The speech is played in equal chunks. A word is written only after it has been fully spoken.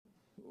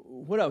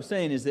what I was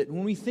saying is that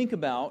when we think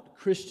about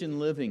Christian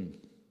living,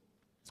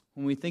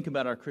 when we think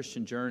about our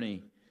Christian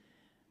journey,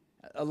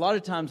 a lot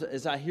of times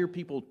as I hear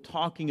people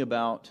talking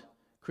about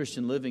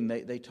Christian living,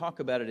 they talk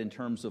about it in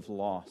terms of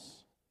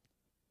loss.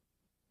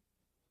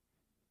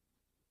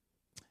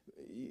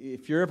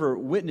 If you're ever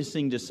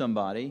witnessing to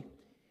somebody,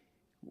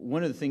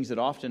 one of the things that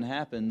often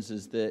happens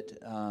is that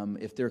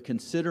if they're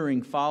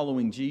considering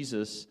following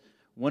Jesus,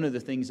 one of the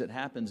things that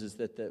happens is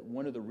that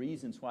one of the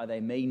reasons why they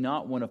may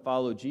not want to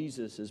follow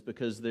Jesus is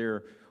because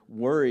they're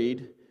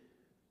worried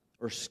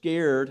or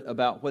scared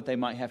about what they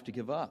might have to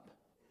give up.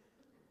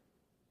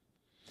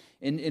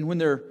 And when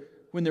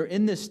they're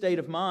in this state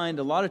of mind,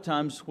 a lot of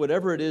times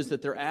whatever it is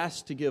that they're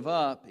asked to give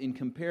up in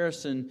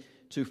comparison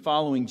to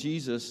following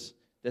Jesus,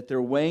 that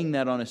they're weighing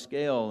that on a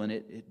scale and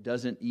it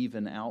doesn't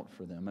even out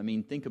for them. I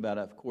mean, think about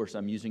it. Of course,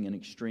 I'm using an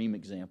extreme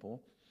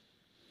example.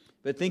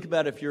 But think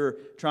about if you're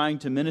trying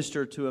to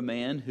minister to a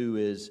man who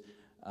is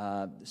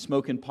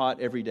smoking pot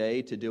every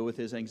day to deal with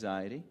his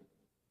anxiety.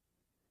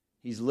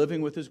 He's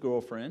living with his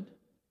girlfriend.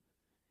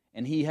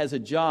 And he has a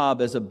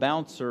job as a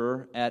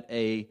bouncer at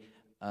a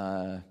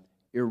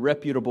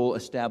irreputable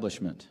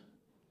establishment.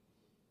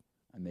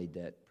 I made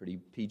that pretty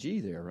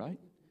PG there, right?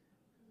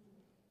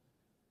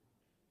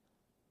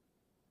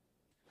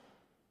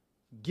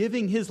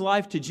 Giving his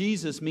life to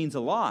Jesus means a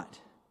lot.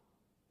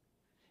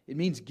 It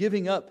means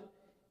giving up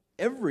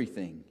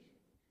everything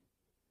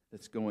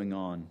that's going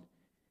on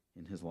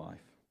in his life.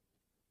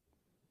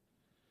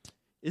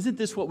 Isn't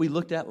this what we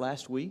looked at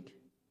last week?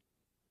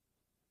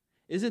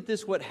 Isn't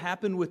this what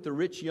happened with the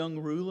rich young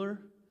ruler?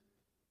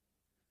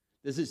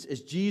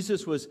 As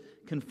Jesus was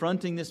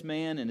confronting this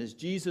man and as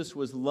Jesus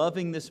was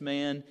loving this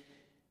man,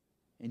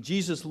 and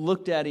Jesus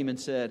looked at him and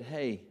said,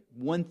 "Hey,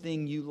 one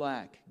thing you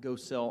lack, go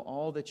sell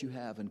all that you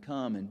have and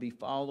come and be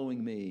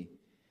following me."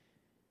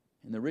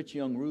 And the rich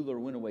young ruler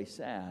went away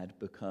sad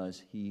because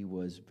he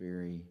was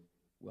very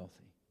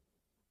wealthy.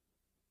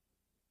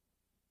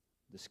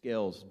 The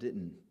scales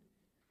didn't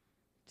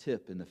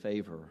tip in the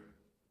favor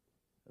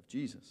of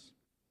Jesus.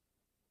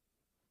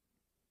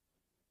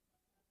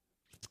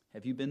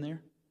 Have you been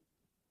there?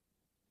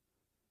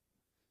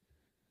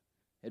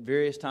 At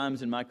various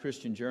times in my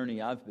Christian journey,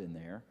 I've been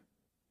there.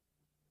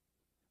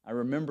 I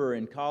remember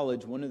in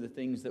college, one of the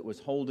things that was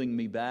holding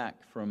me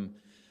back from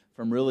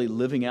really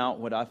living out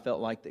what I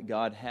felt like that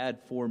God had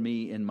for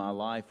me in my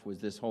life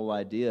was this whole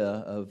idea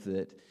of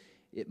that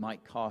it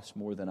might cost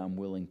more than I'm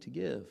willing to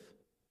give.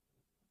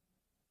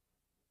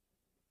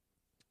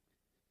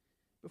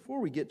 Before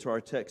we get to our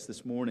text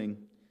this morning,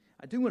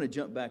 I do want to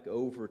jump back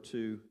over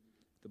to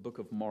the book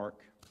of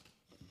Mark.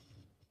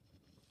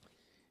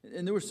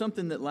 And there was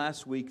something that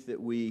last week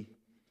that we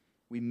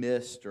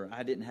missed, or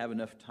I didn't have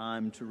enough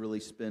time to really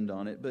spend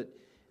on it. But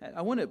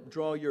I want to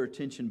draw your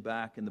attention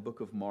back in the book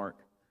of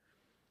Mark.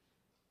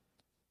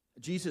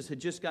 Jesus had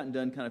just gotten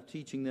done kind of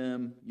teaching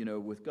them,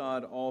 with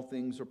God all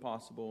things are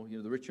possible.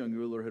 The rich young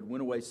ruler had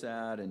went away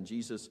sad, and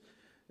Jesus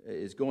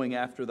is going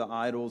after the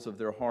idols of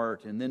their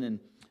heart. And then in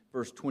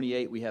verse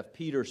 28, we have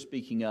Peter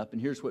speaking up,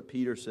 and here's what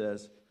Peter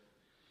says.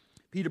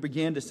 Peter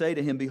began to say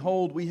to him,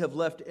 "Behold, we have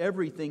left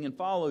everything and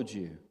followed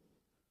you."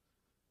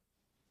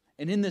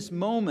 And in this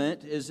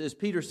moment, as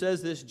Peter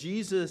says this,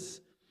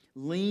 Jesus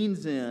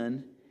leans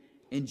in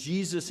and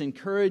Jesus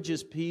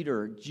encourages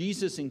Peter.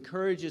 Jesus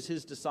encourages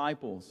his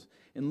disciples.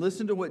 And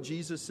listen to what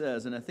Jesus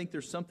says, and I think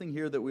there's something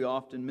here that we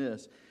often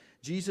miss.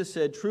 Jesus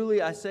said,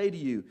 "Truly I say to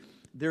you,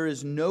 there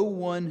is no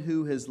one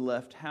who has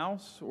left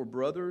house or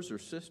brothers or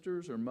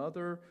sisters or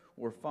mother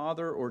or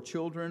father or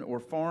children or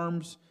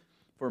farms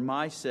for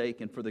my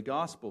sake and for the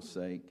gospel's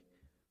sake,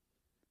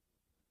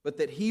 but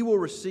that he will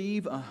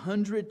receive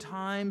 100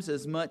 times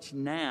as much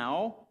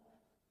now,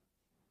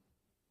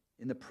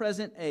 in the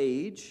present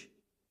age,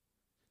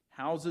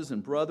 houses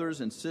and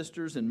brothers and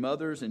sisters and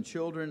mothers and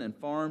children and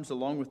farms,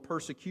 along with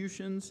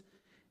persecutions,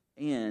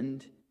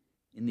 and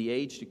in the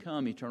age to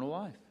come, eternal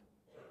life."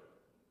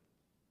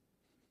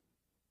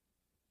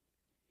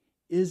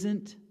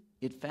 Isn't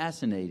it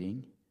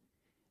fascinating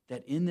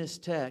that in this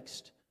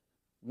text,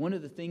 one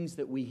of the things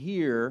that we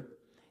hear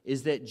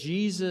is that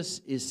Jesus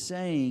is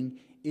saying,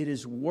 "It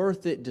is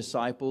worth it,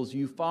 disciples,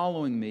 you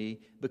following me,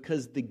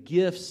 because the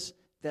gifts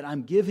that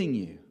I'm giving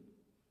you."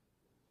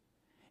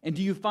 And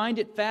do you find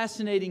it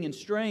fascinating and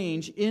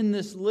strange, in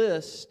this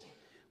list,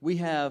 we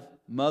have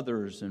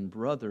mothers and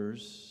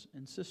brothers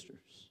and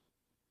sisters.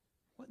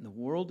 What in the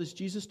world is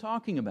Jesus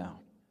talking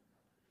about?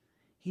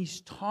 He's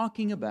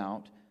talking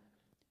about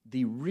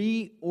the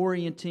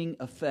reorienting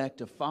effect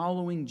of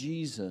following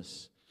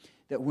Jesus,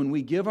 that when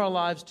we give our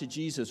lives to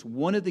Jesus,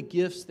 one of the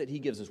gifts that He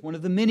gives us, one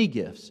of the many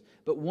gifts,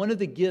 but one of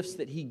the gifts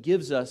that He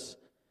gives us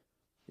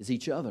is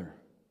each other.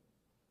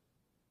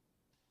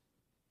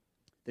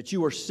 That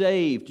you are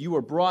saved, you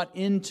are brought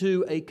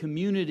into a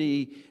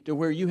community to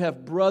where you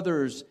have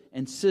brothers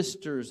and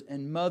sisters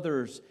and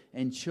mothers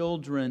and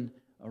children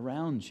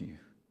around you.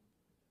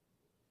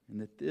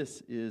 And that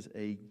this is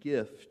a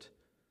gift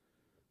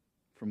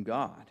from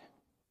God.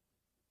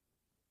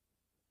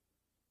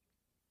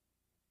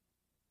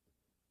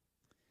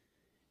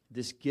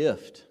 This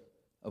gift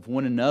of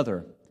one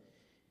another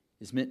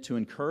is meant to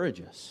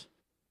encourage us.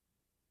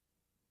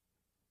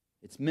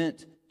 It's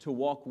meant to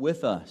walk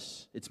with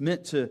us. It's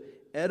meant to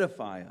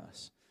edify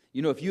us.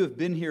 You know, if you have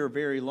been here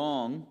very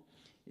long,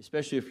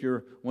 especially if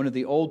you're one of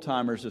the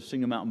old-timers of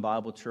Signal Mountain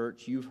Bible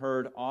Church, you've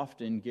heard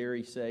often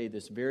Gary say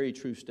this very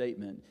true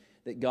statement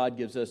that God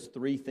gives us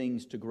three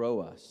things to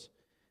grow us.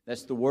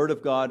 That's the Word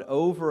of God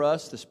over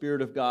us, the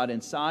Spirit of God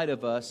inside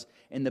of us,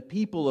 and the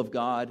people of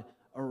God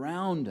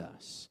around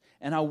us.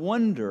 And I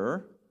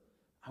wonder,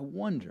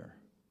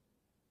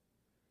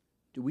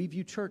 do we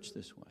view church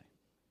this way?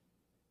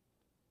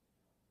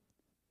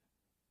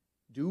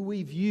 Do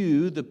we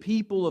view the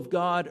people of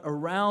God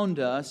around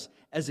us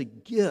as a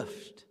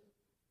gift,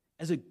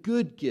 as a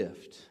good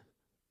gift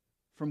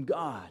from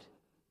God?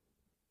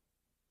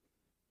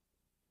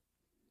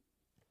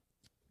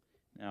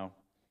 Now,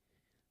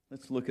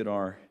 let's look at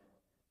our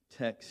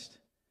text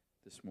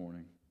this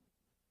morning.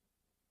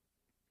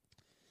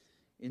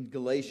 In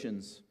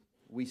Galatians,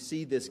 we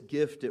see this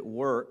gift at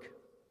work.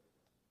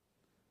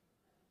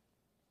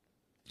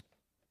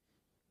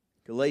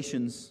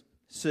 Galatians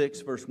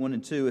 6, verse 1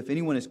 and 2, if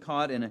anyone is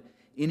caught in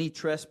any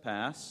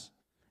trespass,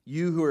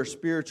 you who are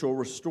spiritual,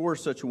 restore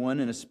such one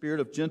in a spirit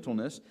of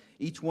gentleness,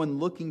 each one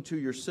looking to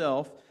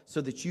yourself,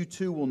 so that you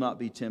too will not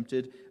be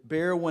tempted.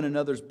 Bear one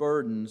another's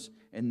burdens,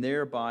 and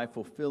thereby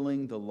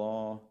fulfilling the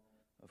law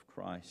of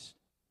Christ.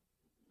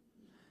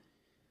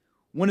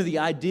 One of the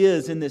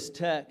ideas in this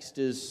text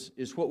is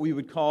what we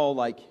would call,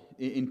 like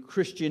in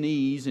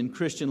Christianese, in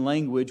Christian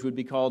language, would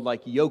be called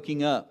like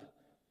yoking up.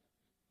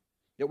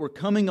 That we're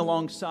coming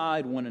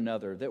alongside one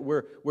another, that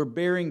we're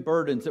bearing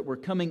burdens, that we're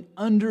coming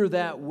under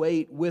that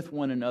weight with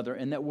one another,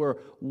 and that we're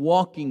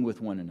walking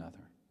with one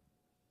another.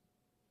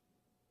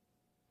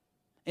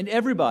 And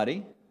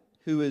everybody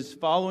who is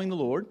following the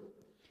Lord,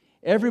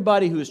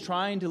 everybody who is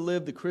trying to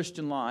live the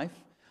Christian life,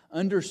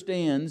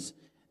 understands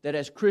that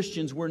as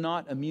Christians we're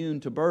not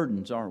immune to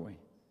burdens, are we?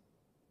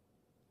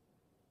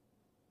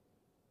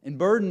 And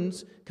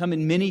burdens come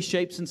in many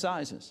shapes and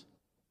sizes.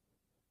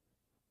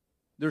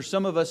 There's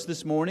some of us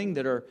this morning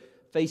that are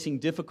facing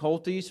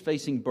difficulties,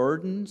 facing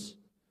burdens.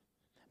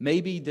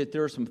 Maybe that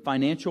there are some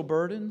financial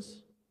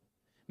burdens.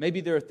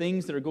 Maybe there are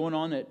things that are going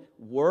on at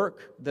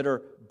work that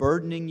are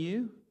burdening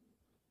you.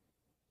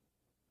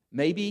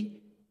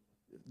 Maybe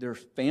there's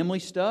family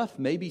stuff.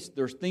 Maybe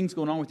there's things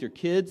going on with your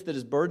kids that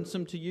is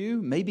burdensome to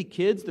you. Maybe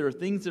kids, there are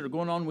things that are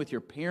going on with your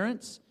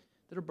parents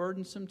that are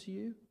burdensome to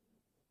you.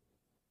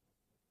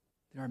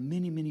 There are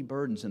many, many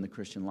burdens in the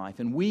Christian life,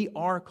 and we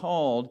are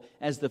called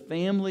as the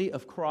family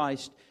of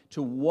Christ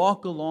to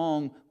walk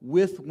along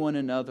with one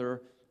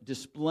another,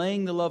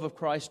 displaying the love of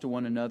Christ to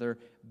one another,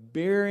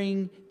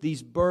 bearing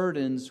these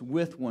burdens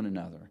with one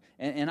another.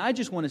 And I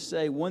just want to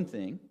say one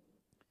thing.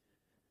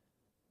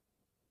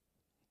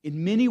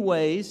 In many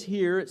ways,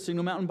 here at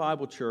Signal Mountain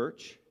Bible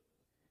Church,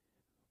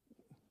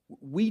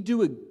 we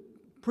do a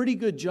pretty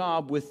good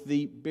job with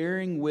the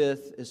bearing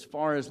with as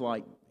far as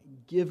like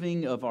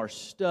giving of our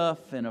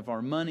stuff and of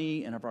our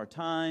money and of our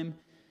time.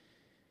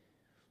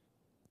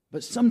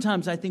 But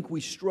sometimes I think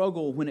we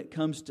struggle when it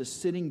comes to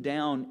sitting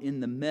down in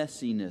the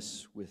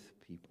messiness with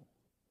people.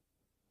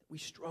 We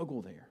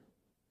struggle there.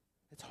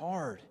 It's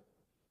hard.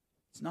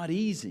 It's not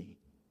easy.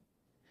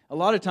 A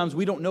lot of times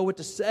we don't know what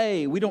to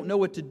say. We don't know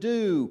what to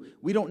do.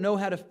 We don't know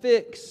how to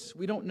fix.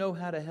 We don't know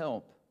how to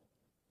help.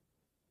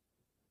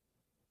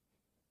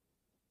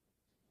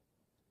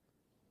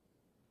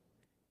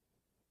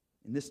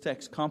 And this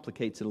text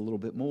complicates it a little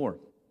bit more.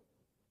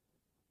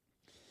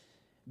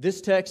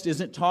 This text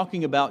isn't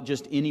talking about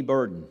just any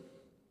burden.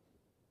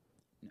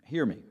 Now,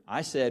 hear me.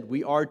 I said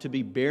we are to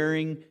be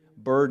bearing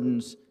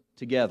burdens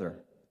together,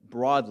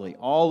 broadly,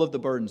 all of the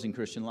burdens in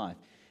Christian life.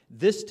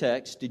 This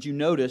text, did you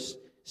notice,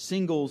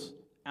 singles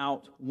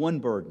out one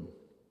burden.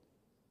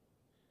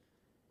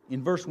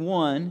 In verse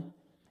 1,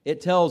 it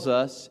tells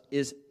us,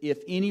 is if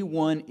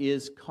anyone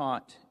is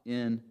caught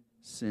in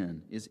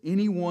sin. Is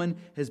anyone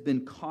has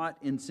been caught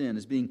in sin,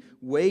 is being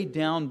weighed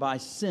down by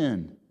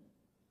sin.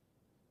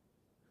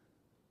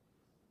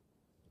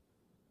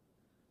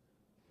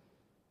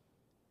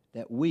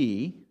 That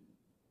we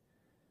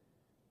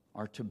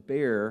are to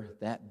bear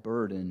that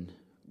burden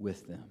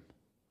with them.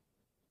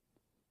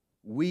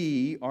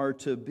 We are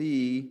to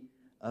be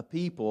a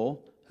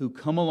people who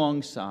come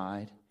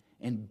alongside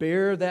and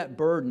bear that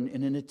burden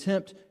in an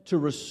attempt to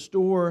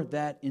restore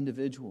that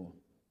individual.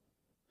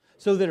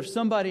 So that if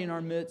somebody in our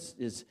midst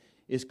is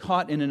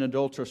caught in an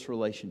adulterous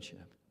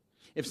relationship,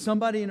 if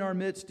somebody in our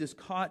midst is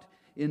caught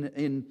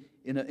in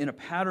a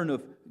pattern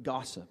of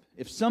gossip,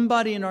 if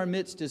somebody in our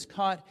midst is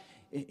caught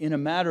in a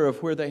matter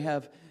of where they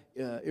have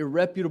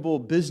irreputable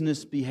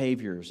business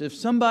behaviors, if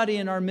somebody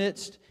in our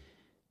midst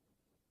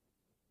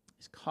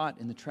is caught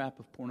in the trap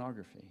of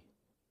pornography,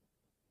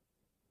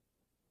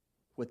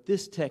 what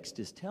this text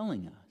is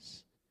telling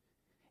us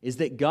is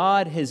that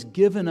God has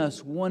given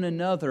us one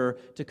another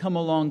to come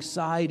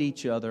alongside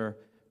each other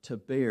to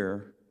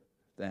bear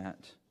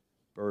that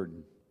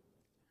burden.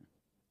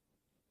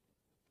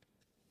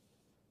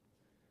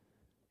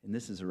 And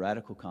this is a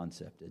radical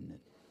concept, isn't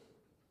it?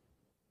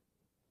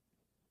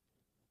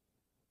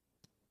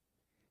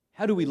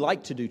 How do we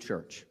like to do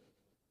church?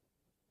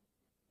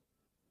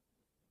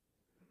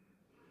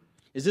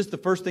 Is this the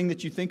first thing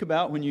that you think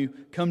about when you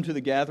come to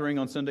the gathering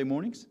on Sunday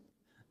mornings?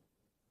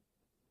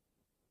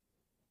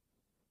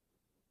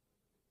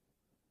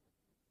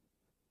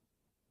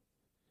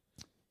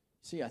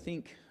 See, I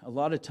think a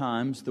lot of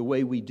times the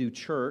way we do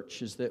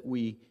church is that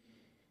we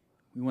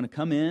want to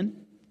come in,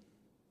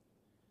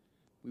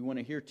 we want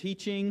to hear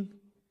teaching,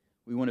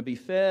 we want to be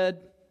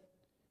fed,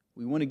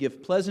 we want to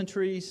give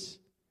pleasantries,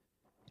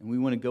 and we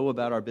want to go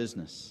about our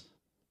business.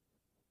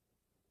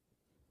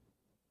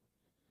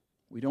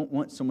 We don't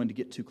want someone to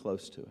get too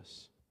close to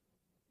us.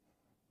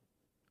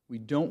 We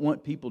don't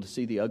want people to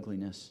see the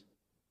ugliness.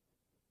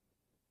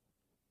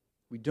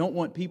 We don't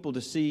want people to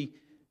see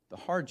the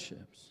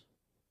hardships.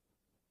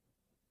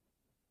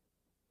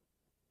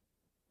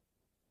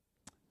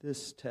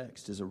 This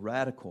text is a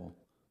radical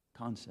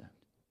concept.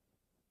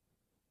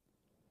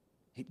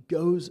 It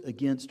goes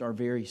against our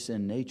very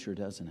sin nature,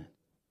 doesn't it?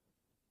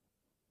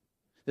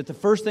 That the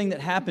first thing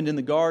that happened in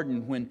the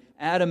garden when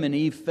Adam and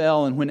Eve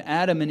fell and when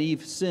Adam and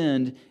Eve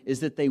sinned is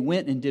that they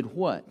went and did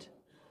what?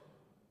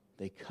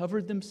 They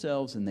covered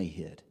themselves and they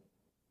hid.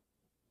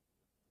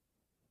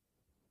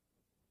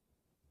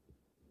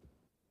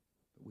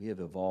 We have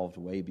evolved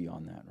way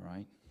beyond that,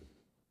 right?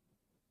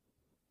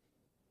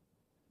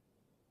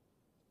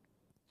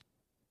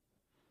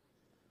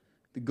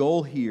 The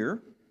goal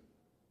here,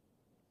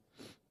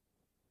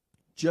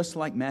 just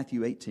like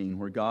Matthew 18,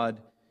 where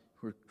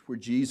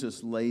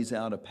Jesus lays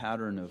out a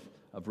pattern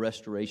of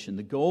restoration.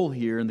 The goal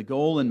here, and the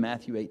goal in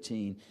Matthew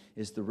 18,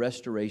 is the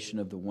restoration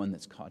of the one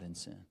that's caught in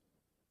sin.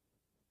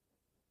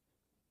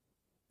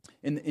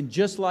 And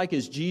just like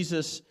as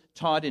Jesus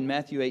taught in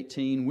Matthew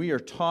 18, we are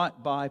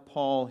taught by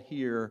Paul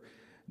here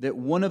that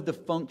one of the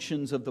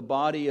functions of the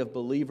body of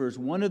believers,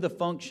 one of the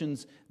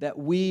functions that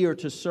we are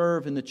to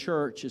serve in the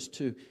church is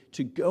to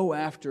go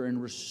after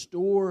and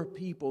restore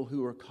people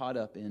who are caught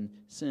up in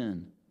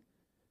sin.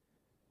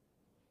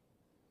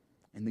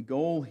 And the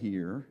goal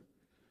here,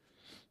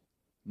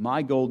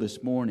 my goal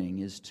this morning,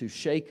 is to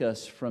shake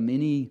us from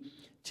any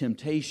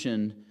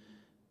temptation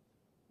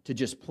to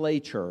just play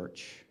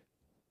church,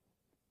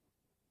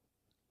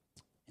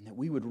 and that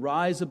we would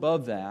rise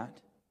above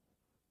that,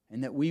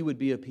 and that we would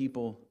be a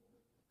people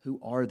who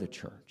are the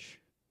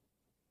church.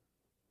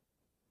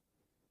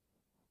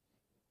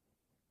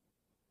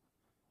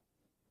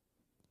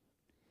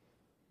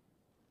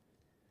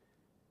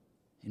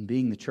 And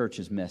being the church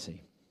is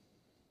messy.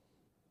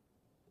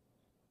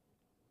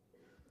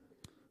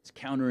 It's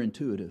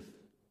counterintuitive.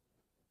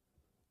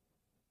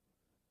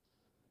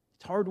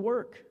 It's hard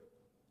work.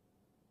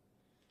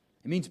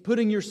 It means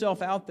putting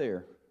yourself out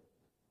there.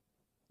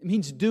 It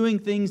means doing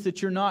things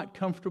that you're not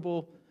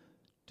comfortable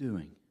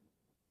doing.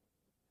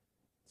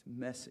 It's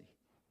messy.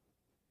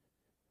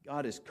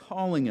 God is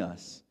calling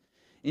us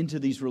into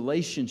these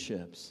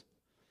relationships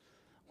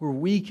where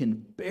we can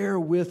bear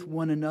with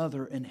one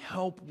another and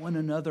help one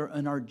another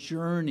in our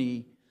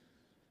journey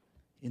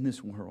in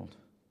this world.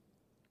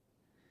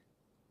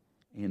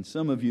 And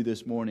some of you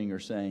this morning are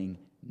saying,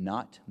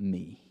 not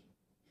me.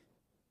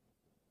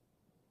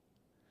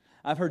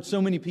 I've heard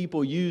so many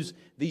people use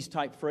these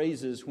type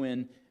phrases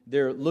when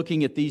they're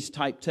looking at these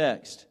type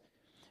texts.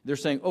 They're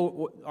saying,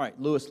 all right,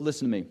 Lewis,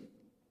 listen to me.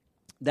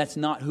 That's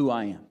not who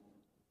I am.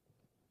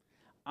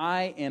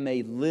 I am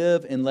a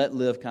live and let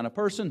live kind of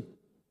person.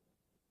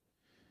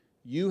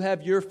 You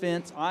have your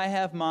fence, I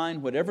have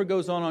mine. Whatever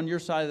goes on your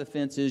side of the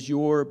fence is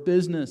your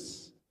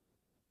business.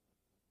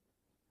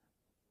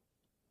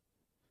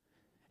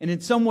 And in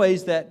some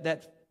ways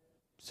that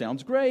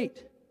sounds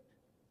great.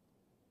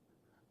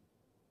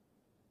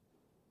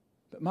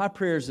 But my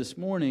prayer is this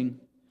morning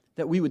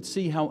that we would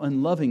see how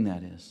unloving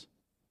that is.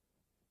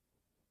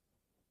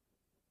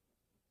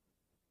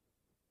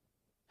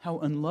 How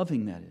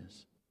unloving that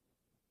is.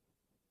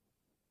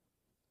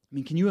 I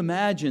mean, can you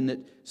imagine that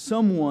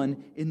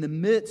someone in the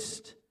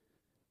midst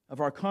of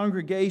our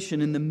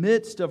congregation, in the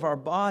midst of our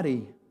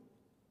body,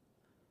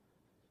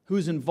 who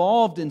is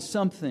involved in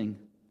something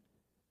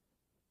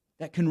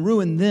that can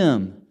ruin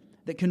them,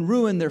 that can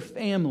ruin their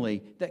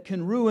family, that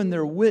can ruin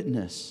their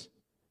witness,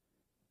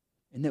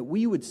 and that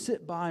we would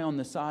sit by on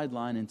the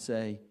sideline and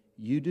say,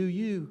 you do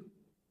you.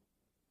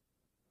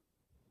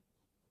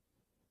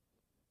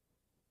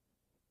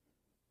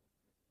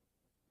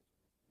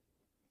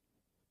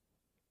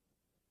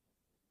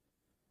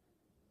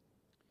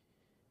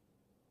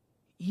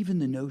 Even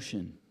the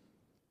notion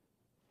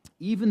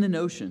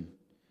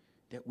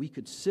that we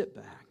could sit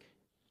back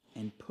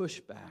and push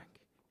back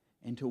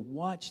and to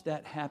watch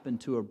that happen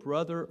to a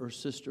brother or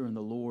sister in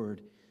the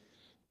Lord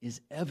is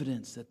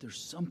evidence that there's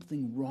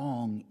something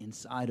wrong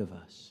inside of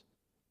us.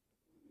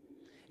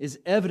 Is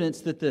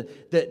evidence that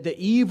the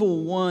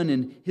evil one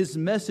and his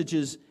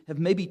messages have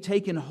maybe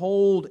taken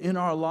hold in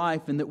our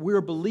life, and that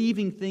we're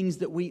believing things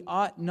that we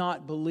ought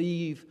not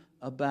believe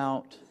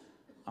about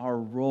our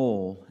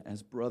role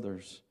as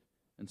brothers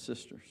and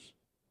sisters.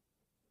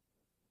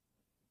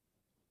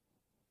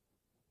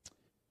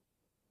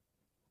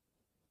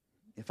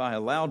 If I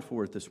allowed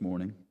for it this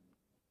morning,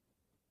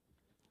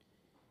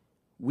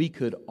 we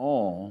could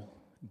all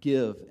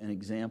give an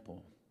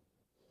example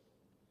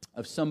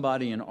of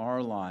somebody in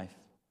our life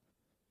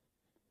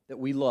that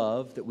we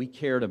loved, that we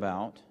cared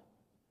about,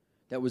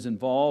 that was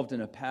involved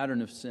in a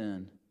pattern of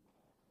sin,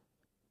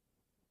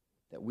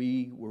 that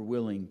we were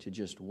willing to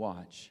just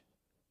watch,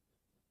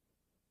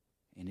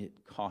 and it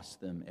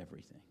cost them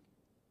everything.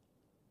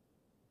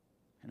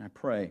 And I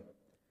pray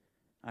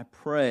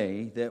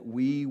that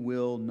we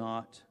will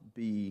not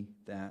be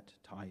that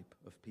type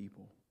of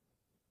people.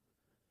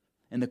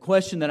 And the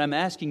question that I'm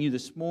asking you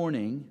this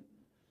morning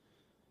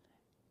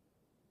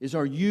is,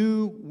 are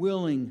you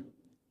willing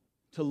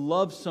to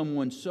love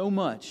someone so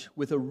much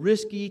with a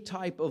risky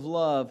type of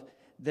love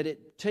that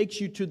it takes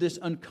you to this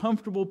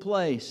uncomfortable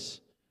place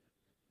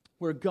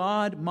where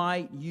God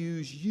might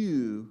use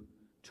you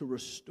to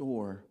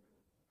restore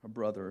a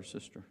brother or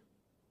sister?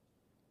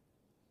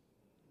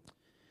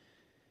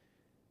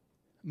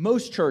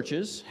 Most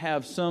churches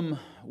have some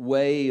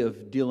way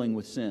of dealing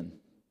with sin.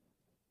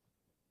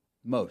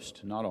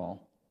 Most, not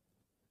all.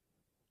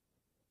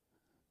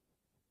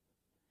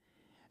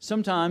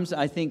 Sometimes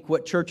I think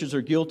what churches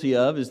are guilty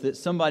of is that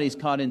somebody's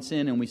caught in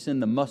sin and we send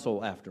the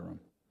muscle after them.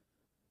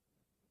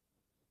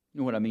 You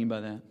know what I mean by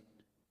that?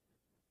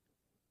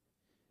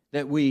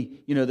 That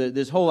we,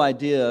 this whole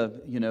idea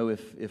of,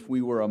 if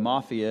we were a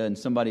mafia and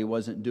somebody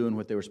wasn't doing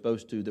what they were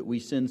supposed to, that we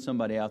send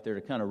somebody out there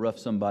to kind of rough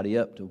somebody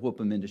up to whoop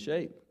them into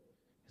shape.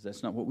 Because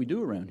that's not what we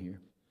do around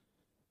here.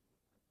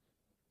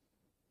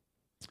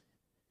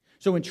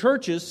 So in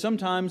churches,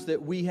 sometimes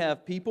that we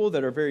have people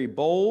that are very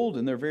bold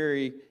and they're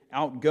very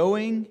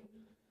outgoing,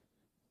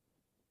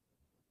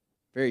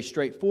 very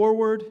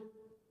straightforward.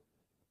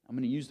 I'm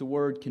going to use the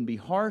word can be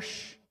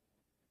harsh.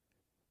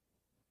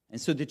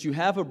 And so that you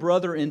have a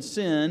brother in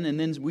sin, and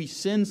then we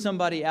send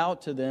somebody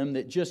out to them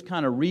that just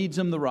kind of reads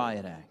them the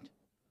riot act.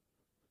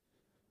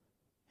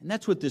 And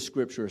that's what this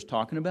scripture is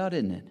talking about,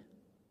 isn't it?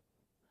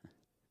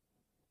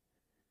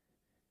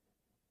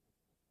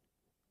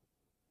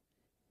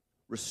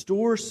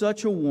 Restore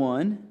such a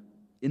one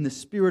in the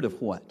spirit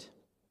of what?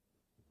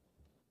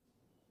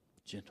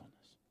 Gentleness.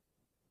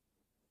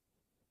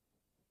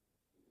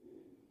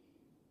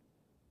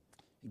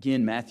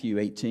 Again, Matthew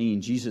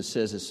 18, Jesus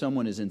says, if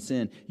someone is in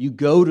sin, you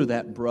go to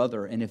that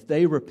brother, and if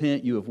they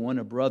repent, you have won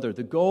a brother.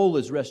 The goal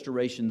is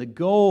restoration. The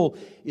goal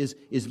is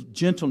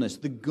gentleness.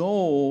 The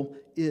goal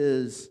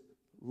is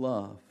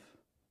love.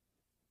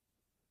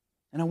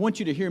 And I want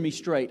you to hear me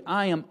straight.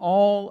 I am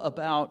all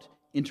about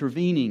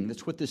intervening.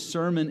 That's what this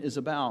sermon is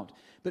about.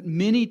 But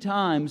many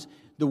times,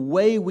 the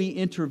way we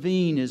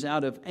intervene is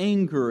out of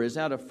anger, is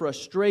out of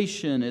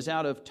frustration, is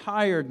out of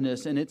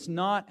tiredness, and it's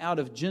not out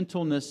of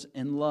gentleness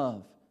and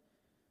love.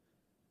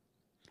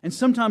 And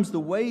sometimes the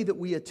way that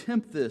we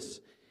attempt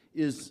this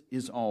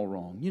is all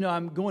wrong.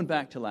 I'm going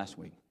back to last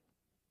week.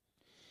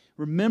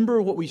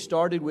 Remember what we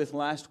started with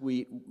last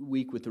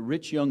week with the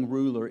rich young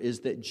ruler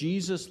is that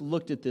Jesus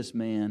looked at this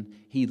man,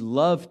 He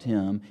loved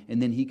him,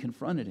 and then He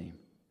confronted him.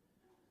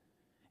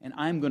 And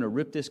I'm going to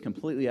rip this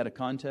completely out of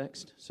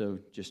context, so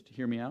just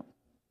hear me out.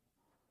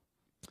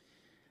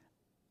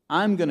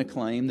 I'm going to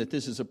claim that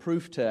this is a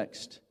proof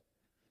text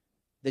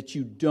that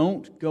you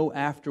don't go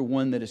after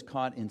one that is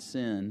caught in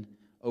sin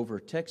over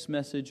text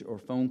message or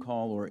phone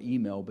call or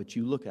email, but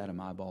you look at them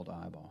eyeball to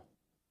eyeball.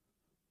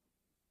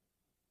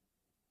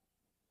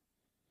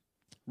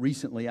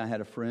 Recently, I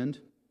had a friend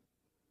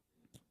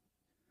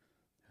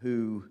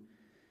who,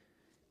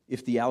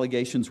 if the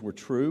allegations were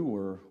true,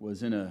 or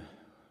was in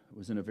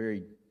a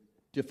very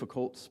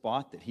difficult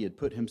spot that he had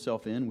put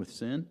himself in with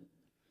sin.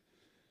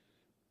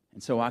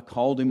 And so I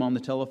called him on the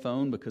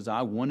telephone because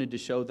I wanted to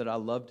show that I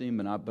loved him,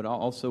 but I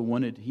also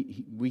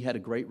wanted, we had a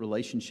great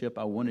relationship.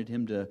 I wanted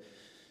him to,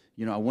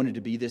 I wanted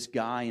to be this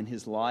guy in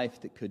his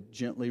life that could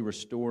gently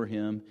restore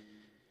him.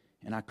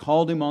 And I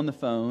called him on the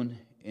phone,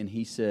 and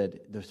he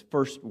said, the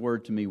first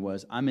word to me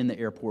was, I'm in the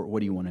airport,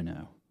 what do you want to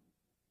know?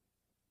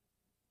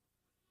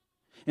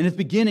 And at the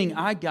beginning,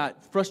 I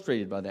got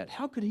frustrated by that.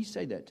 How could he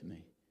say that to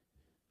me?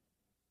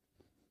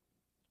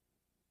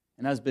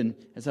 And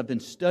as I've been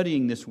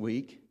studying this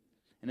week,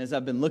 and as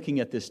I've been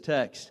looking at this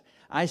text,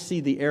 I see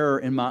the error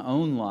in my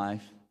own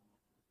life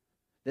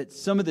that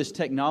some of this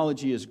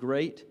technology is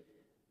great,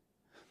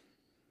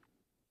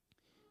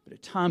 but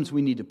at times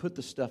we need to put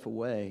the stuff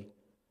away,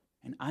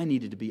 and I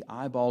needed to be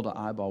eyeball to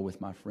eyeball with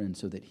my friend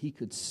so that he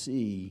could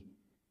see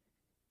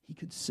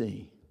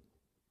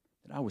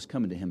that I was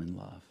coming to him in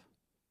love.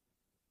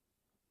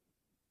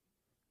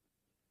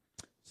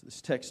 So this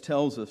text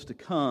tells us to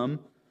come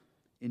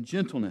in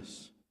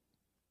gentleness.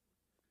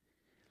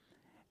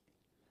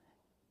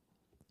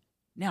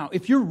 Now,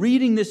 if you're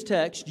reading this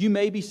text, you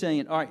may be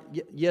saying, all right,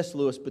 yes,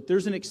 Lewis, but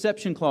there's an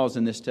exception clause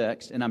in this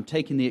text, and I'm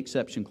taking the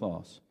exception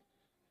clause.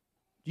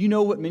 Do you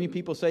know what many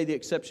people say the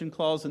exception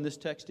clause in this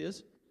text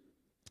is?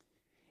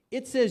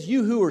 It says,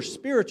 you who are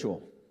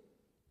spiritual.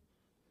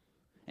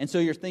 And so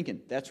you're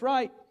thinking, that's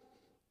right.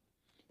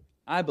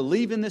 I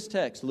believe in this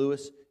text,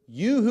 Lewis.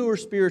 You who are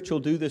spiritual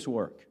do this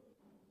work.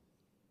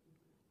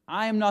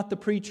 I am not the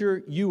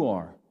preacher, you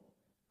are.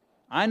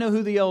 I know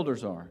who the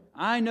elders are.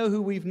 I know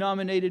who we've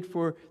nominated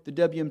for the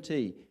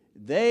WMT.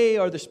 They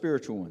are the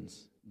spiritual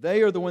ones.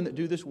 They are the one that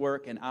do this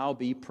work, and I'll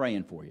be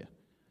praying for you.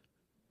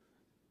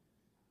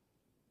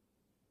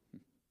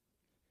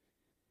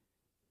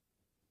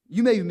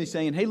 You may even be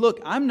saying, hey, look,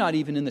 I'm not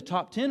even in the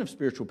top 10 of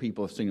spiritual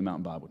people of Singing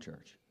Mountain Bible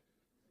Church.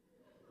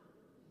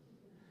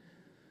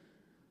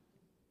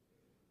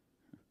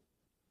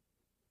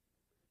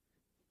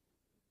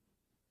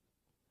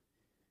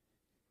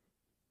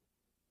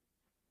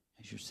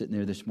 As you're sitting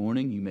there this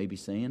morning, you may be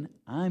saying,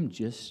 I'm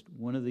just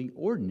one of the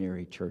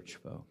ordinary church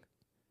folk.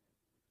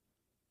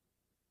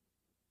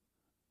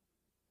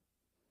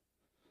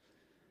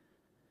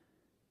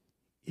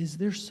 Is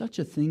there such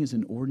a thing as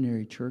an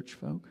ordinary church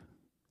folk?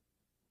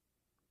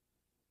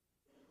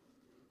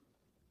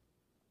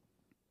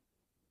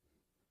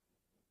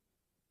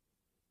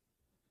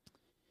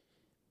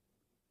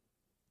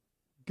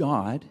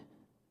 God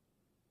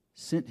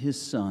sent His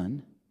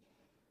Son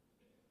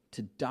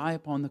to die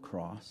upon the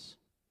cross,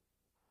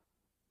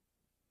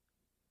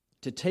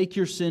 to take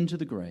your sin to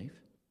the grave,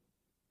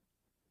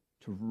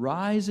 to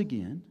rise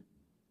again.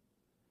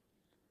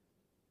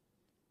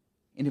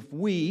 And if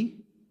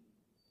we,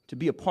 to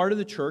be a part of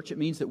the church, it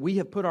means that we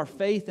have put our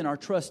faith and our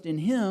trust in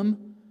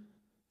Him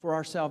for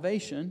our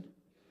salvation.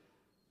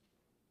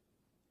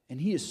 And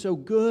He is so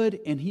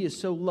good and He is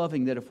so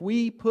loving that if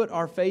we put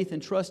our faith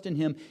and trust in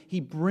Him, He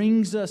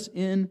brings us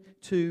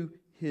into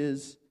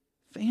His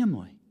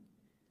family.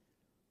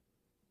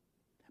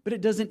 But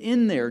it doesn't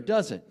end there,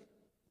 does it?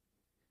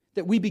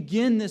 That we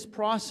begin this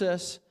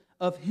process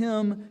of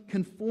Him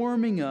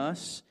conforming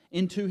us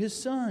into His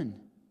Son.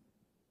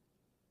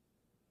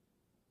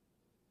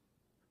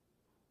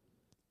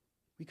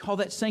 We call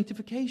that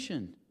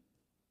sanctification.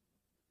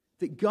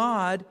 That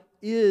God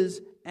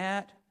is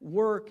at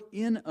work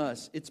in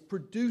us. It's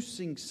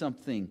producing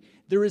something.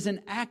 There is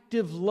an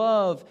active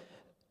love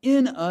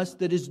in us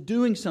that is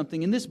doing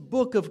something. And this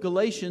book of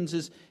Galatians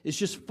is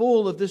just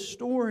full of this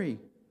story.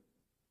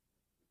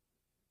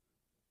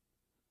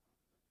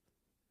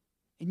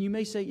 And you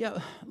may say, yeah,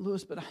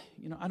 Lewis, but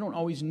I don't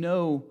always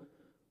know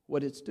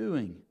what it's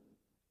doing.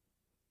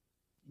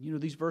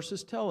 These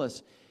verses tell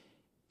us.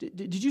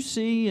 Did you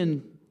see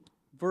in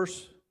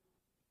verse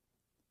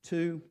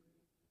 2,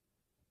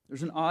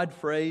 there's an odd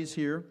phrase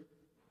here,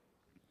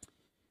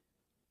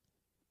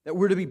 that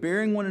we're to be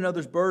bearing one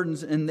another's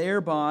burdens and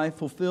thereby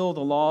fulfill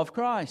the law of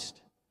Christ.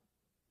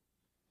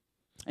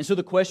 And so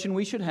the question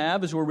we should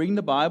have as we're reading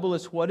the Bible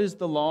is, what is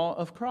the law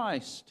of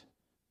Christ?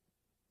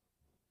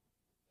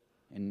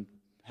 And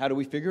how do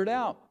we figure it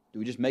out? Do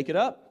we just make it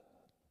up?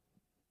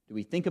 Do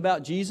we think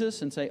about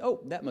Jesus and say, oh,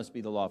 that must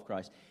be the law of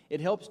Christ?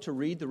 It helps to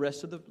read the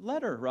rest of the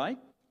letter, right?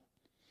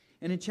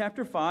 And in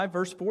chapter 5,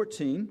 verse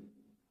 14,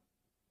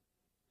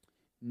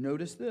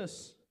 notice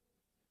this.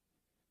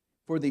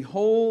 For the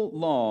whole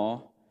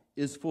law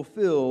is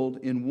fulfilled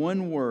in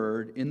one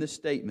word in the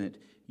statement,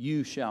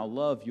 you shall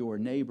love your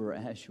neighbor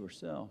as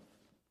yourself.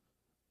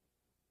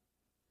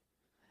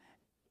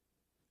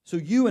 So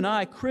you and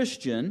I,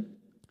 Christian,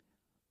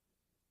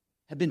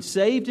 have been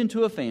saved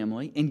into a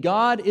family, and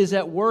God is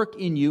at work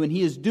in you, and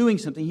He is doing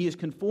something. He is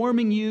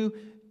conforming you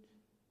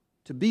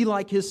to be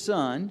like His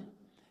Son,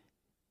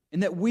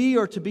 and that we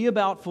are to be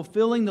about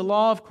fulfilling the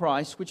law of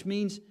Christ, which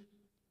means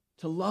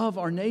to love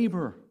our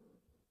neighbor.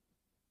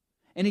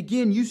 And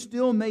again, you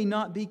still may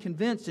not be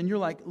convinced, and you're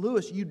like,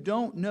 Lewis, you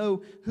don't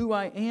know who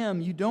I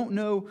am. You don't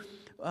know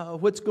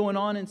what's going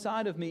on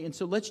inside of me. And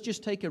so let's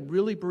just take a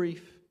really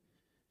brief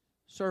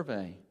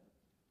survey.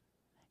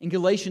 In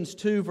Galatians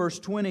 2, verse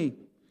 20,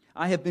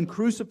 I have been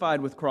crucified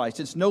with Christ.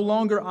 It's no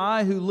longer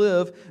I who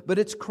live, but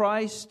it's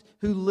Christ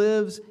who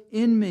lives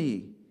in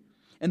me.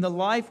 And the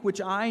life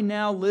which I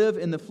now live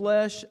in the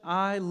flesh,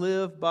 I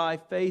live by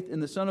faith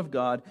in the Son of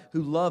God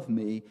who loved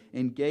me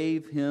and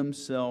gave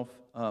Himself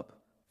up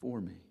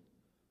for me.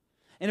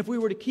 And if we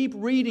were to keep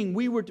reading,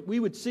 we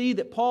would see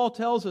that Paul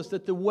tells us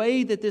that the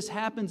way that this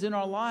happens in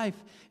our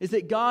life is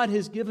that God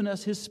has given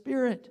us His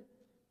Spirit.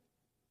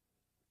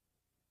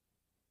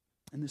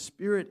 And the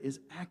Spirit is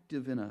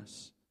active in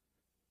us.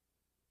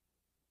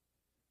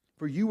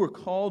 For you were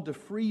called to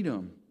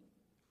freedom,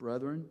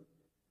 brethren.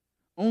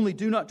 Only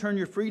do not turn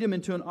your freedom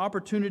into an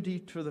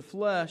opportunity for the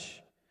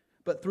flesh,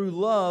 but through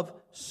love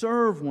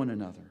serve one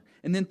another.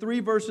 And then 3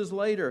 verses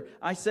later,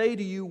 I say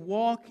to you,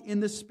 walk in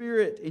the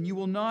Spirit, and you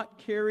will not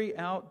carry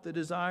out the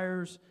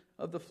desires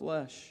of the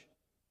flesh.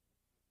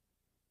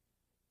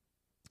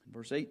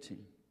 Verse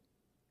 18,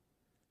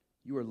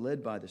 you are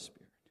led by the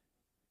Spirit.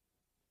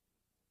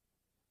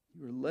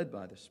 You are led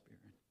by the Spirit.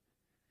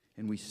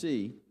 And we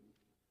see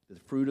that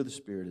the fruit of the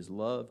Spirit is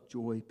love,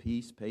 joy,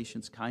 peace,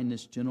 patience,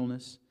 kindness,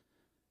 gentleness,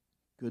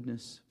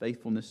 goodness,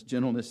 faithfulness,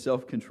 gentleness,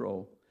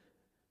 self-control.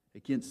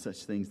 Against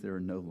such things there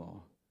are no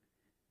law.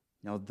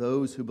 Now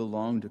those who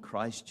belong to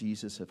Christ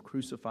Jesus have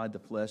crucified the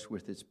flesh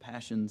with its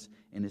passions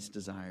and its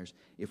desires.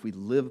 If we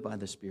live by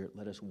the Spirit,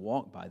 let us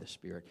walk by the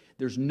Spirit.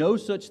 There's no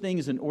such thing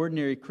as an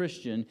ordinary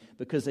Christian,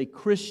 because a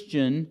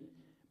Christian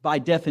by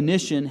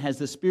definition, has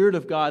the Spirit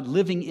of God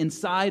living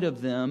inside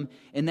of them,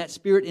 and that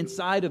Spirit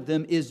inside of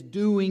them is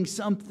doing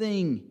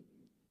something.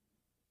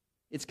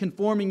 It's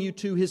conforming you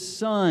to His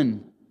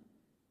Son.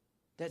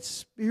 That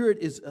Spirit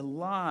is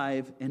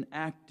alive and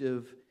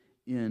active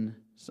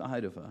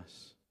inside of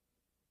us.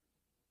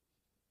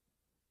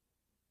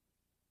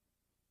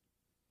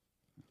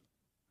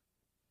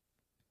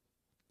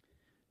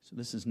 So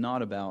this is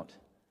not about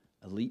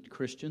elite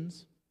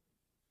Christians.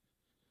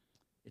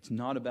 It's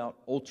not about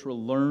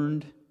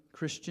ultra-learned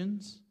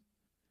Christians.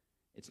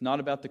 It's not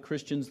about the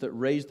Christians that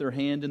raise their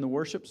hand in the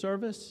worship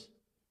service.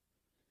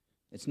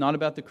 It's not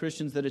about the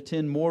Christians that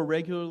attend more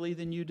regularly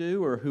than you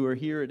do or who are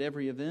here at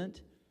every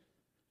event.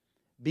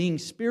 Being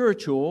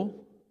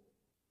spiritual,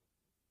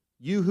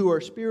 you who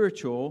are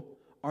spiritual,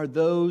 are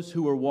those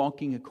who are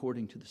walking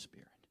according to the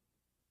Spirit.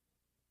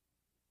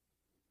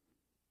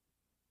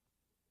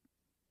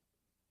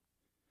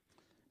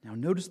 Now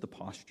notice the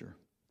posture.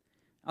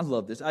 I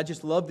love this. I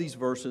just love these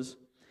verses.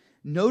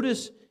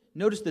 Notice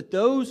that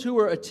those who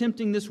are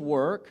attempting this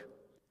work,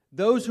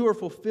 those who are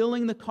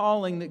fulfilling the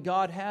calling that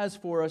God has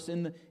for us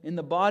in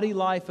the body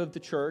life of the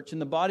church, in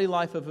the body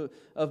life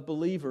of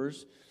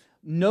believers,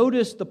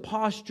 notice the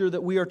posture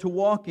that we are to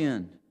walk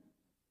in.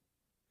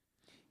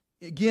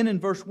 Again in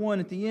verse 1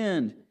 at the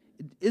end,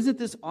 isn't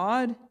this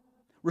odd?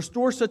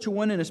 Restore such a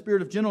one in a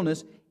spirit of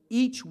gentleness,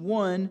 each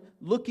one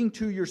looking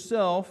to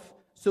yourself,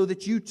 so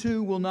that you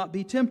too will not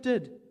be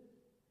tempted.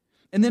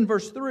 And then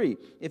verse 3,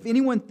 if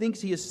anyone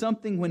thinks he is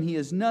something when he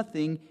is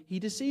nothing, he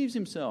deceives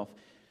himself.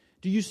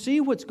 Do you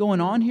see what's going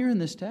on here in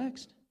this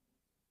text?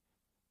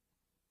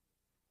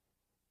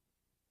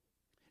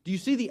 Do you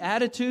see the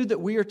attitude that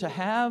we are to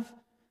have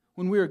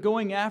when we are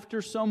going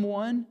after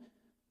someone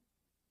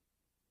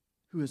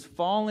who has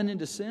fallen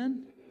into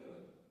sin?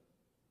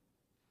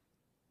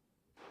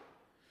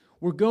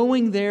 We're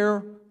going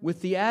there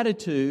with the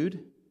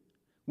attitude,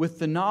 with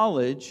the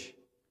knowledge,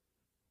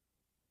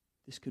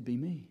 this could be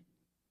me.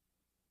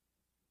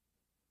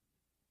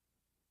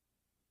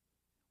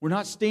 We're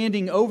not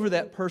standing over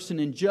that person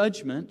in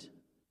judgment.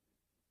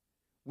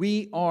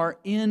 We are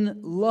in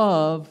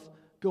love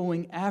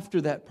going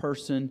after that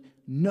person,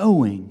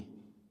 knowing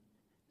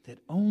that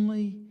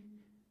only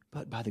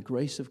but by the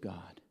grace of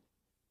God.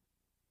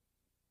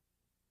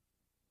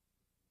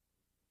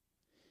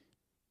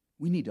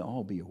 We need to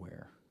all be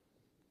aware.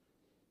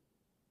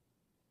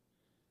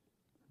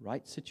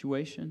 Right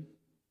situation.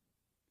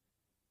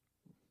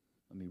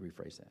 Let me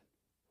rephrase that.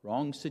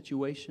 Wrong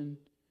situation,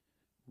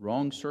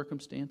 wrong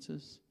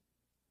circumstances.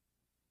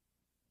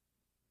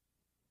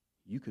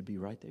 You could be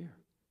right there.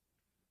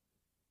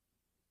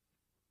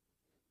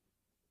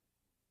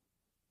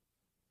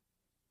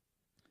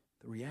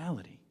 The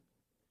reality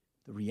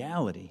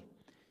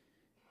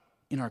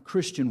in our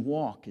Christian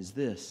walk is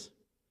this.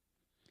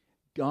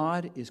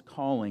 God is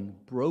calling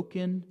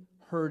broken,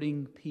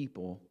 hurting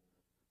people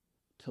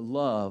to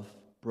love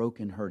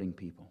broken, hurting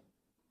people.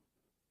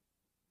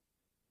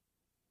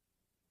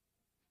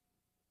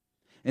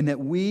 And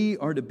that we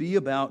are to be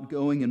about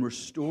going and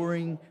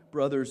restoring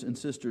brothers and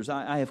sisters.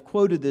 I have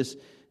quoted this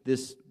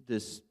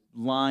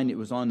line. It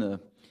was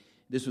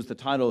this was the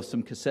title of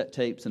some cassette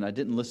tapes, and I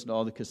didn't listen to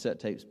all the cassette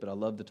tapes, but I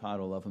love the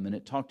title of them. And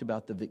it talked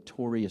about the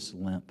victorious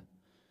limp.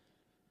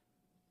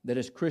 That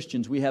as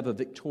Christians, we have a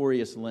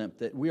victorious limp.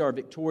 That we are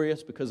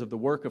victorious because of the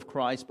work of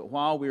Christ, but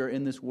while we are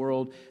in this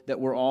world, that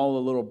we're all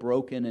a little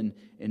broken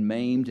and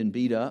maimed and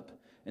beat up.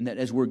 And that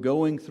as we're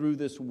going through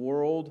this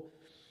world,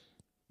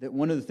 that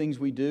one of the things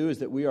we do is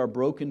that we are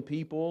broken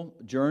people,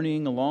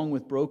 journeying along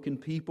with broken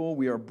people.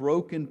 We are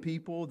broken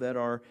people that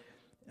are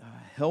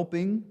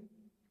helping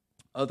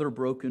other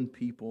broken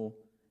people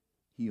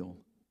heal.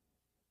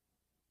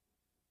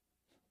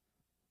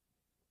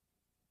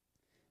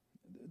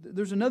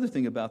 There's another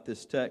thing about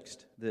this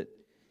text that,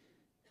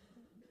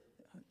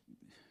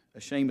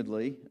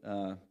 ashamedly,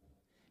 it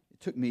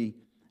took me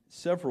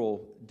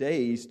several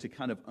days to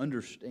kind of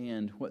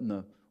understand what in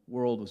the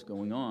world was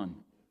going on.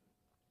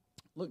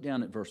 Look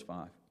down at verse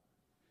 5.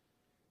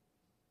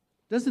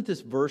 Doesn't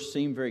this verse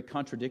seem very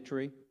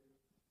contradictory?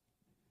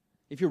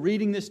 If you're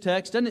reading this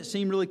text, doesn't it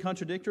seem really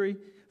contradictory?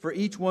 For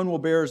each one will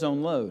bear his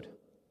own load.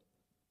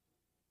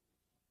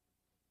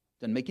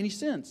 Doesn't make any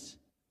sense.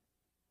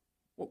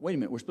 Well, wait a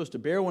minute, we're supposed to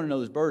bear one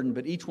another's burden,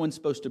 but each one's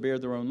supposed to bear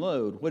their own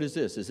load. What is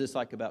this? Is this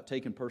like about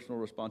taking personal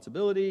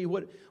responsibility?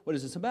 What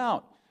is this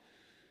about?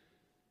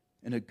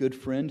 And a good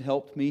friend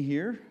helped me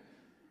here,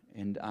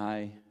 and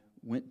I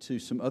went to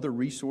some other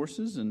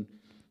resources, and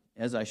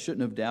as I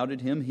shouldn't have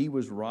doubted him, he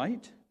was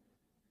right.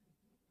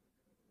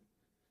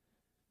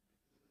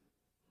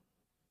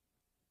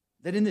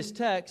 That in this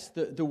text,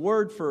 the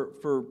word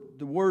for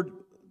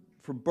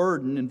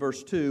burden in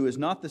verse 2 is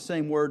not the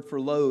same word for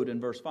load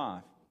in verse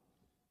 5.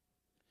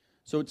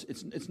 So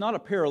it's not a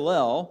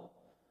parallel,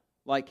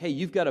 like, hey,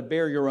 you've got to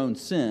bear your own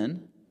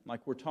sin,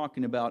 like we're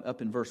talking about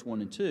up in verse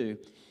 1 and 2.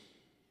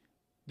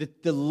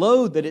 The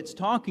load that it's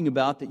talking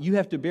about, that you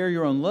have to bear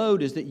your own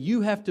load, is that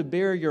you have to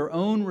bear your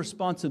own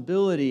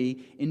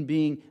responsibility in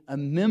being a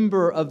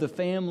member of the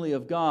family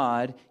of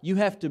God. You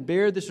have to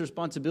bear this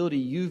responsibility.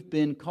 You've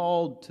been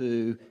called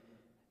to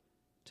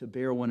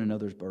bear one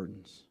another's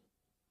burdens.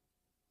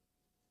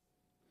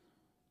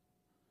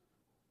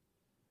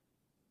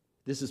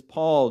 This is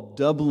Paul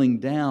doubling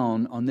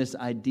down on this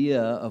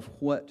idea of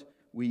what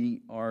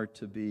we are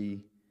to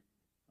be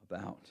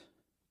about.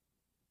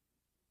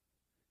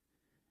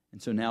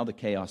 And so now the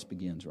chaos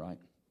begins, right?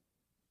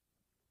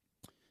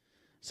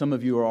 Some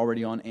of you are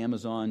already on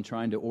Amazon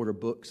trying to order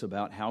books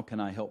about how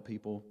can I help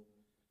people?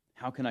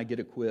 How can I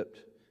get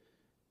equipped?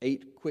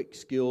 8 quick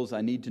skills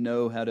I need to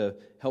know how to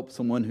help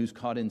someone who's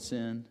caught in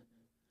sin.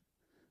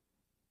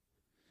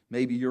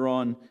 Maybe you're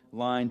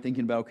online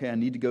thinking about, okay, I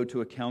need to go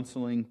to a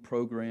counseling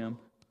program.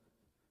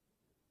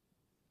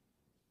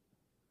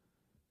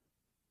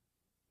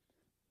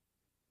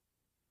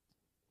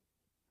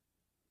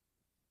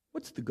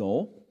 What's the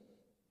goal?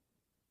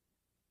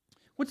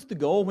 What's the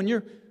goal when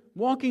you're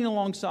walking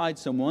alongside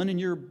someone and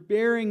you're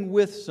bearing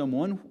with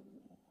someone?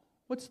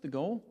 What's the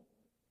goal?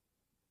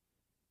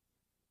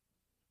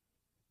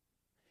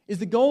 Is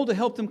the goal to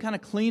help them kind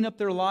of clean up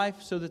their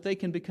life so that they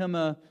can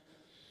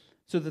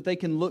so that they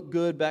can look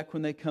good back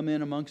when they come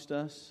in amongst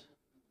us?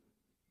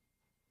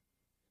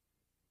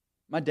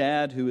 My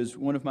dad, who is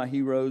one of my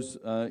heroes,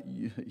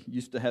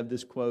 used to have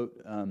this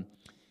quote.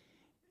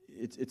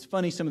 It's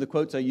funny, some of the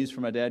quotes I use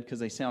for my dad, because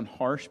they sound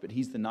harsh, but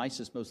he's the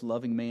nicest, most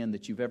loving man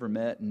that you've ever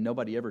met, and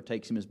nobody ever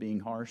takes him as being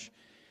harsh.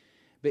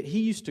 But he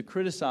used to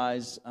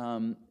criticize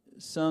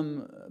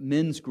some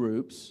men's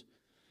groups,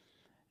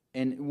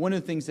 and one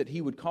of the things that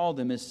he would call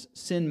them is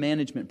sin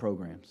management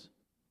programs.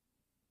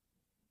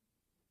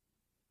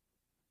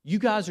 You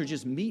guys are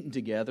just meeting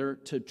together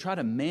to try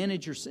to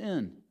manage your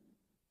sin.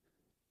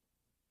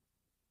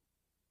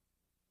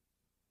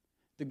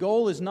 The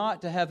goal is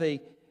not to have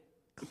a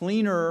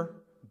cleaner,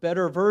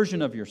 better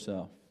version of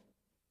yourself.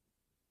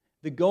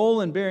 The goal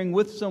in bearing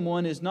with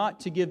someone is not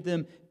to give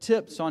them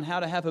tips on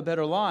how to have a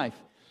better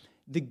life.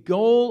 The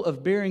goal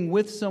of bearing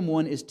with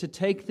someone is to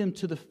take them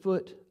to the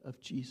foot of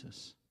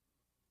Jesus.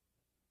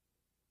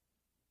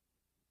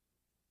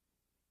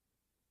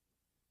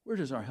 Where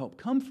does our help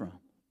come from?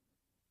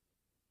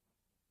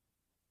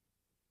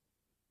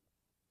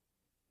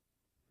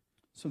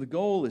 So the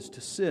goal is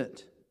to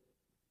sit.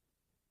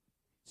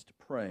 It's to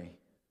pray.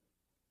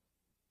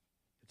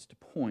 It's to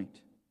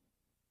point.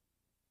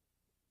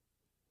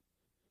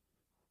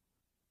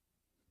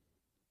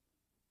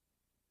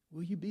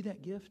 Will you be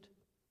that gift?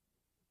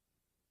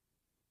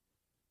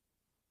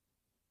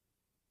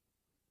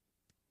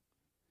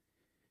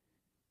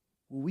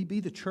 Will we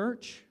be the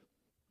church?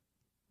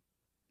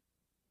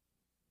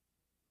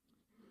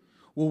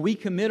 Will we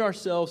commit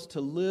ourselves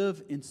to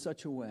live in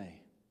such a way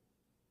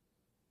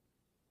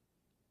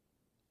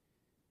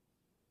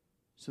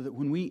so that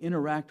when we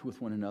interact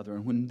with one another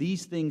and when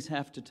these things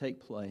have to take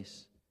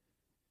place,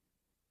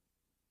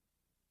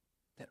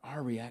 that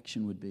our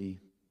reaction would be,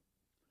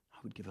 I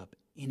would give up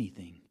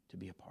anything to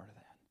be a part of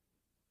that.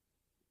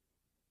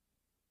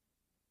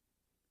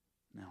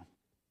 Now,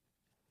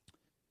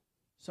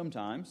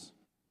 sometimes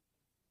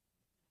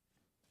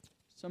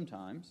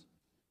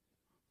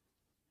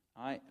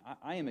I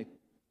am a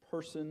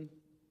person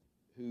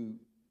who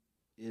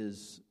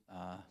is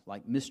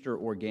like Mr.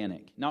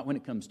 Organic. Not when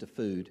it comes to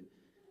food.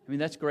 I mean,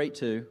 that's great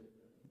too.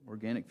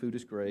 Organic food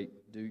is great.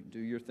 Do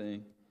your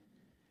thing.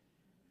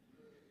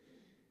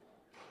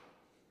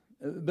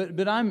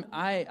 But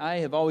I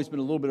have always been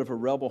a little bit of a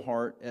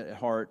rebel at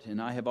heart,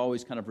 and I have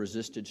always kind of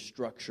resisted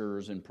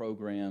structures and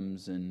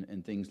programs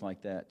and things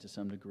like that to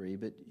some degree.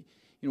 But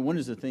you know, one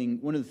of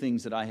the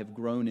things that I have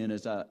grown in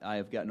as I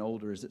have gotten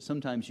older is that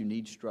sometimes you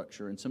need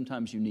structure and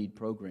sometimes you need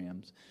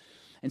programs.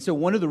 And so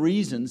one of the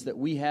reasons that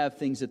we have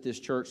things at this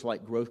church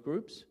like growth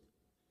groups,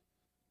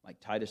 like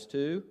Titus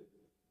 2,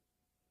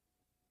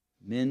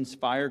 men's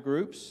fire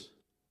groups,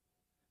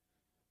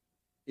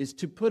 is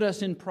to put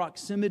us in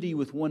proximity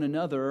with one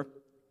another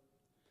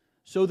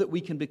so that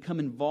we can become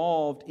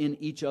involved in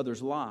each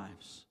other's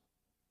lives.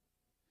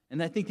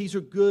 And I think these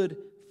are good,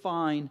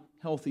 fine,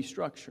 healthy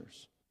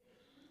structures.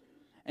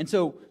 And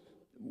so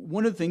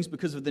one of the things,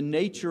 because of the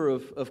nature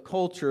of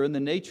culture and the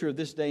nature of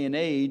this day and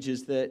age,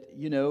 is that,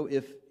 you know,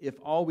 if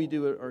all we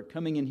do are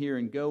coming in here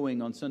and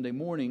going on Sunday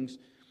mornings,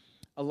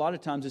 a lot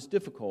of times it's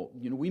difficult.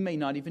 You know, we may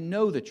not even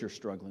know that you're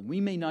struggling. We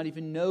may not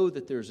even know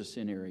that there's a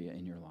sin area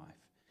in your life.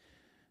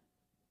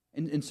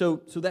 And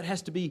so that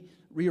has to be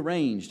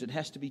rearranged. It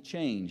has to be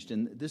changed.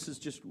 And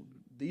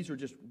these are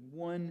just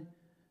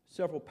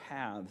several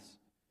paths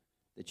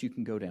that you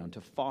can go down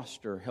to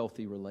foster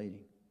healthy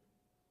relating.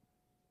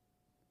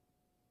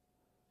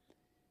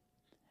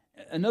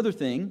 Another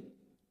thing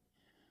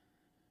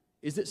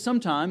is that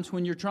sometimes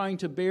when you're trying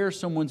to bear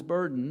someone's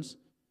burdens,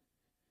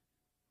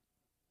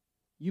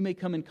 you may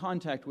come in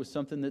contact with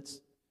something that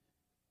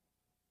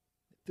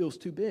feels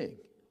too big.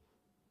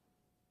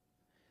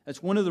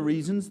 That's one of the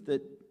reasons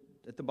that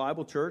at the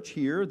Bible Church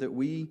here that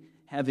we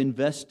have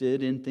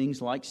invested in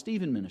things like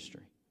Stephen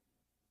Ministry.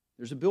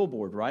 There's a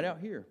billboard right out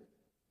here.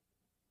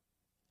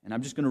 And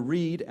I'm just going to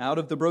read out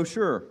of the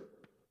brochure.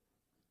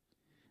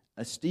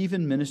 A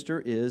Stephen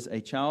minister is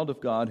a child of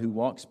God who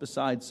walks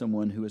beside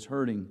someone who is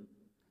hurting.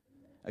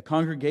 A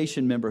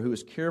congregation member who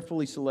is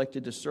carefully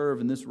selected to serve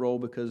in this role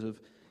because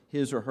of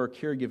his or her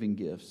caregiving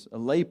gifts. A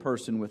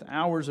layperson with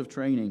hours of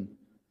training.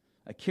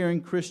 A caring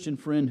Christian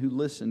friend who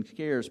listens,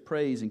 cares,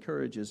 prays,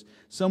 encourages.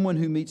 Someone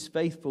who meets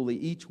faithfully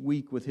each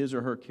week with his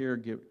or her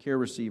care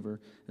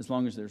receiver as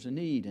long as there's a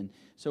need. And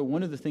so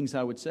one of the things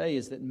I would say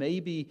is that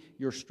maybe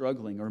you're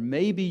struggling, or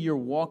maybe you're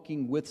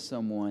walking with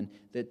someone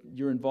that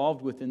you're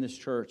involved with in this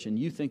church and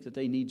you think that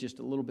they need just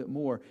a little bit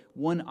more.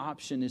 One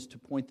option is to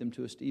point them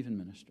to a Stephen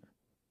minister.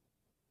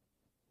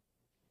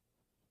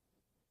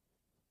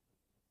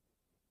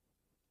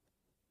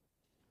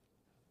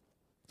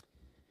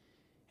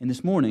 And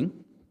this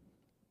morning,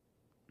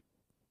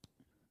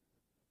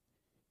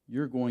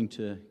 you're going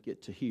to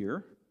get to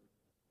hear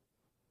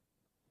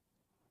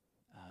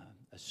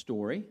a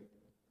story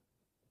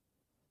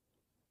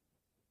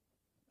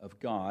of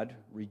God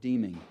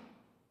redeeming.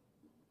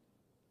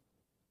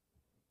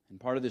 And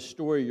part of this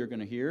story you're going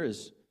to hear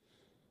is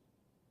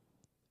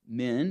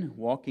men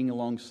walking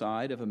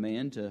alongside of a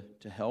man to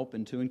help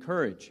and to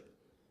encourage,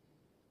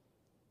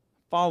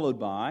 followed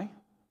by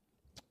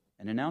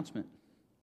an announcement.